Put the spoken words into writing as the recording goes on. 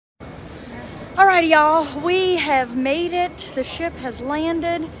Alrighty, y'all, we have made it. The ship has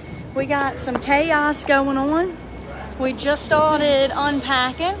landed. We got some chaos going on. We just started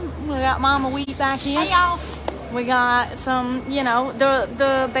unpacking. We got Mama Wheat back here. Hey, y'all. We got some, you know,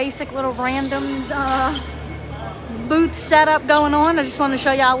 the basic little random booth setup going on. I just want to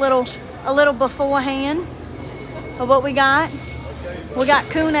show y'all a little beforehand of what we got. We got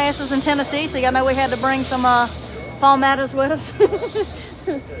coon asses in Tennessee, so y'all know we had to bring some palmettos with us.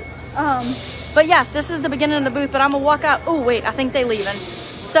 But yes, this is the beginning of the booth, but I'm gonna walk out. Oh wait, I think they leaving.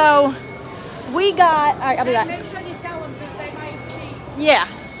 So we got, all right, I'll be back. Make sure you tell them because they might cheat. Yeah.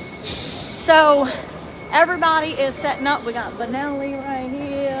 So everybody is setting up. We got Benelli right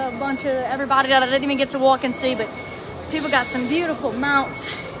here, a bunch of everybody that I didn't even get to walk and see, but people got some beautiful mounts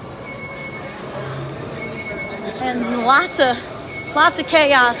and lots of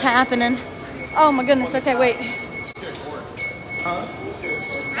chaos happening. Oh my goodness. Okay, wait.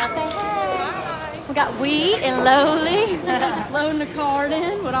 We got Wheat and Lowly loading the cart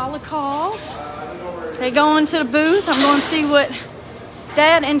in with all the calls. They going to the booth. I'm going to see what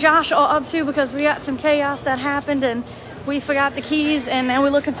Dad and Josh are up to because we got some chaos that happened and we forgot the keys, and now we're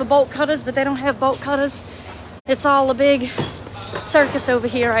looking for bolt cutters, but they don't have bolt cutters. It's all a big circus over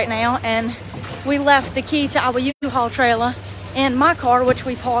here right now, and we left the key to our U-Haul trailer in my car, which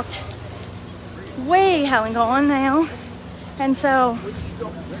we parked way hell and gone now. And so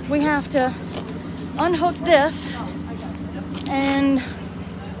we have to unhook this and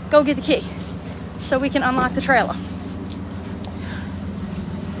go get the key so we can unlock the trailer.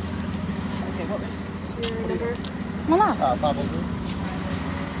 Okay, what was your number? Come on. 500.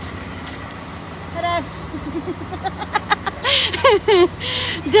 Ta-da.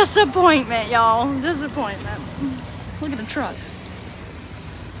 Disappointment, y'all. Disappointment. Look at the truck.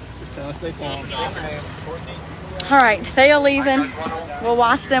 Just tell us they fall. All right, they are leaving. We'll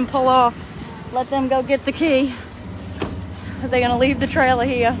watch them pull off. Let them go get the key. They're gonna leave the trailer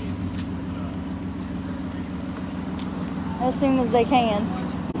here as soon as they can.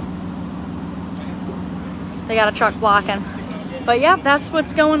 They got a truck blocking. But yeah, that's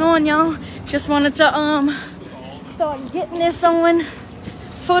what's going on, y'all. Just wanted to start getting this on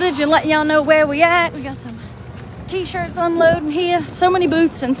footage and let y'all know where we at. We got some t-shirts unloading here. So many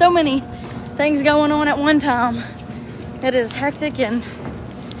booths and so many things going on at one time. It is hectic,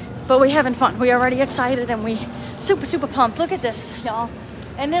 but we having fun. We already excited and we super pumped. Look at this, y'all.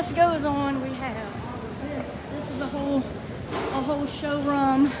 And this goes on. We have this. This is a whole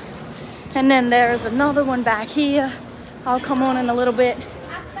showroom. And then there's another one back here. I'll come on in a little bit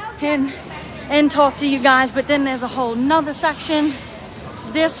and talk to you guys. But then there's a whole nother section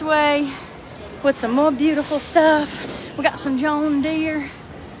this way with some more beautiful stuff. We got some John Deere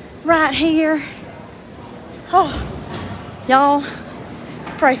right here. Oh, y'all,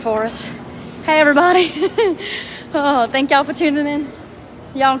 pray for us. Hey, everybody. Oh, thank y'all for tuning in.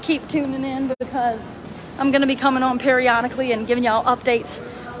 Y'all keep tuning in because I'm going to be coming on periodically and giving y'all updates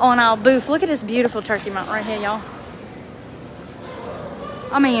on our booth. Look at this beautiful turkey mount right here, y'all.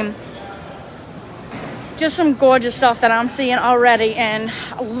 I mean, just some gorgeous stuff that I'm seeing already, and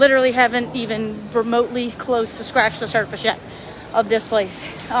I literally haven't even remotely close to scratch the surface yet of this place.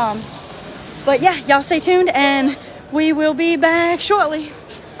 But yeah, y'all stay tuned and we will be back shortly.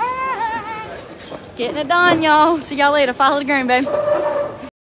 Getting it done, y'all. See y'all later. Follow the green, babe.